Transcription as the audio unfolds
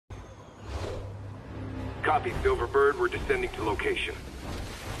Copy, Silverbird. We're descending to location.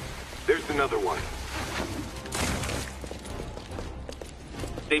 There's another one.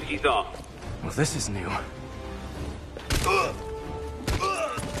 Safety's off. Well, this is new.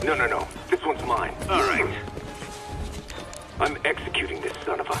 No. This one's mine. All right. I'm executing this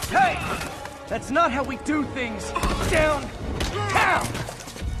son of a... Hey! That's not how we do things! Down! Down!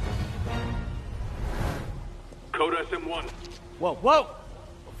 Code SM1. Whoa!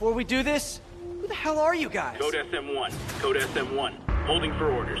 Before we do this, who the hell are you guys? Code SM1. Code SM1. Holding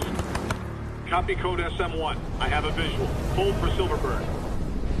for orders. Copy Code SM1. I have a visual. Hold for Silverbird.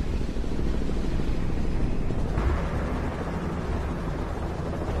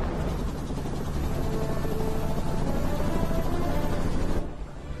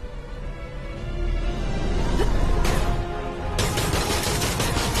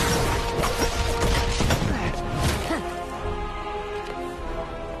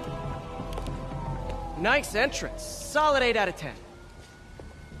 Nice entrance. Solid 8 out of 10.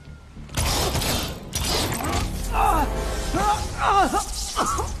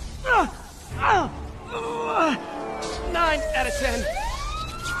 9 out of 10.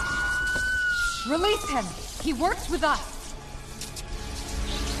 Release him. He works with us.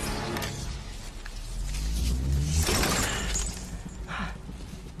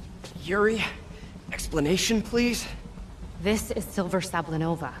 Yuri, explanation, please? This is Silver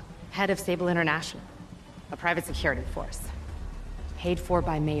Sable, head of Sable International, a private security force. Paid for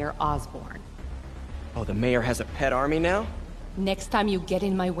by Mayor Osborn. Oh, the mayor has a pet army now? Next time you get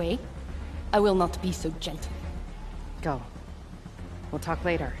in my way, I will not be so gentle. Go. We'll talk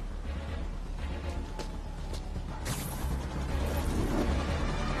later.